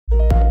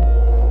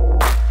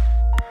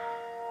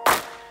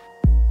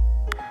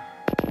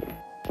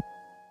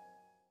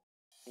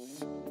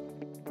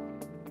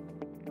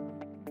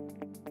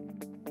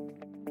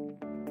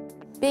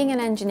Being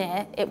an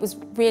engineer, it was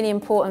really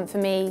important for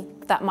me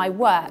that my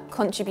work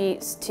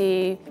contributes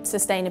to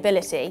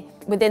sustainability.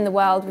 Within the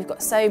world, we've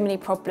got so many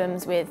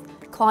problems with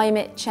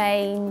climate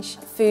change,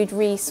 food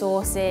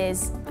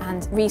resources,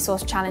 and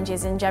resource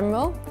challenges in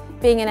general.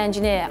 Being an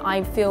engineer,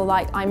 I feel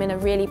like I'm in a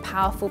really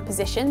powerful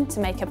position to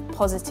make a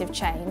positive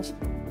change.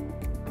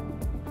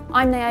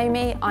 I'm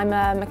Naomi, I'm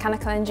a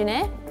mechanical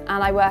engineer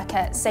and I work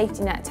at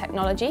SafetyNet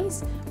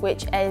Technologies,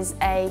 which is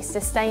a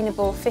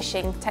sustainable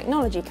fishing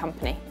technology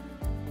company.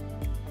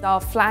 Our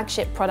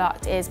flagship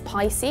product is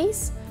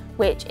Pisces,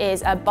 which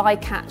is a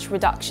bycatch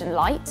reduction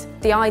light.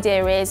 The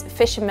idea is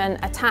fishermen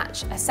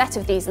attach a set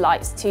of these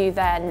lights to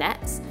their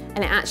nets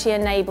and it actually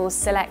enables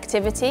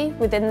selectivity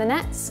within the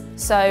nets.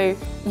 So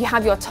you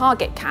have your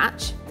target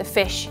catch, the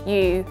fish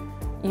you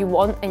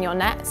want in your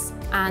nets,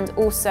 and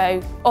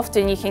also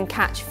often you can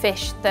catch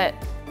fish that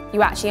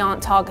you actually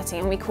aren't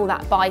targeting, and we call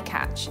that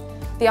bycatch.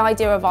 The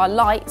idea of our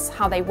lights,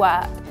 how they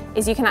work,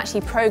 is you can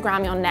actually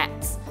program your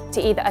nets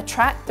to either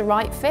attract the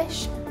right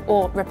fish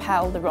or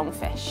repel the wrong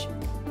fish.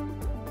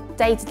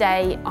 Day to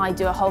day, I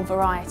do a whole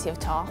variety of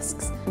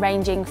tasks,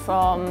 ranging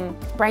from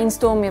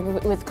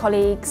brainstorming with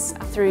colleagues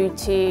through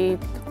to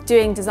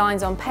doing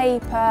designs on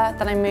paper.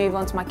 Then I move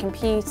onto my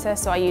computer,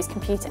 so I use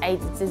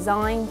computer-aided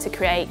design to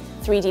create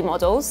 3D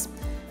models.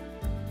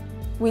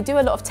 We do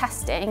a lot of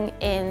testing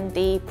in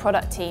the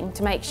product team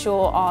to make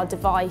sure our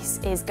device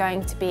is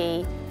going to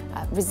be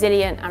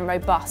resilient and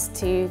robust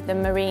to the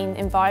marine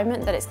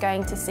environment that it's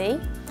going to see.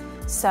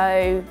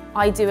 So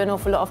I do an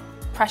awful lot of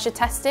pressure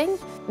testing,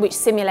 which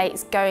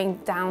simulates going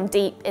down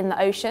deep in the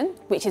ocean,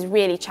 which is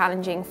really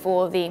challenging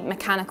for the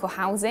mechanical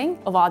housing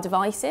of our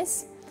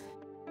devices.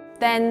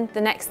 Then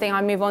the next thing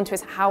I move on to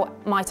is how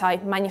might I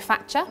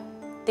manufacture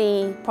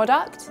the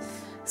product.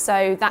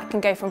 So that can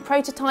go from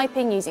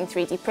prototyping using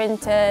 3D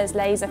printers,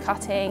 laser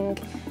cutting,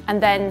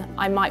 and then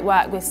I might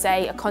work with,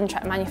 say, a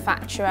contract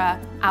manufacturer,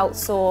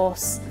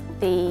 outsource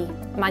the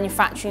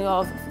manufacturing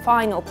of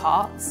final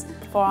parts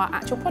for our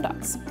actual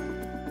products.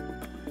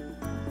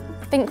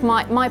 I think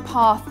my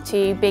path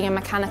to being a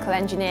mechanical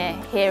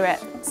engineer here at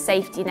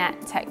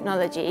SafetyNet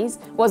Technologies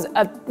was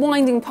a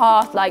winding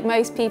path like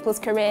most people's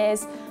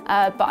careers,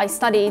 but I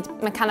studied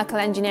mechanical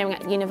engineering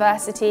at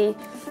university.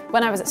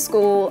 When I was at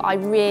school, I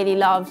really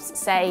loved,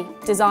 say,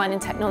 design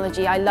and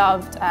technology. I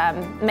loved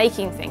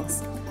making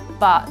things,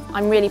 but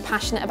I'm really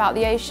passionate about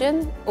the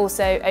ocean,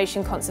 also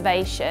ocean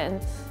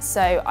conservation.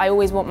 So I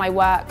always want my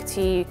work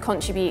to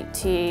contribute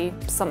to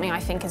something I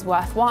think is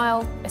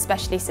worthwhile,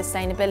 especially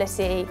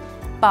sustainability.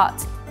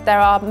 But there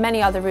are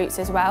many other routes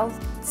as well.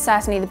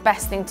 Certainly the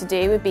best thing to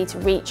do would be to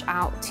reach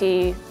out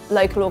to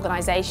local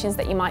organisations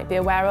that you might be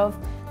aware of.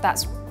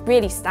 That's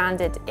really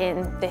standard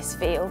in this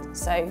field,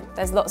 so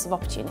there's lots of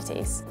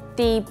opportunities.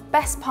 The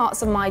best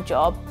parts of my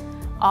job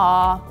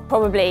are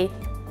probably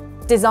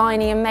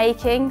designing and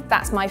making.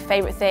 That's my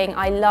favourite thing.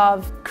 I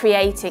love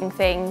creating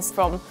things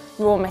from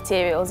raw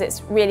materials.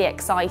 It's really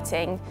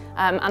exciting,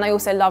 and I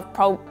also love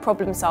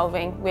problem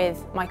solving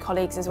with my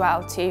colleagues as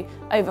well to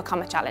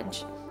overcome a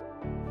challenge.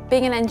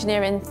 Being an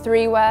engineer in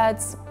 3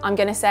 words, I'm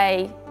going to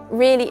say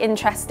really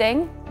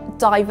interesting,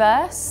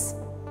 diverse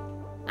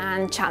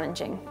and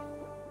challenging.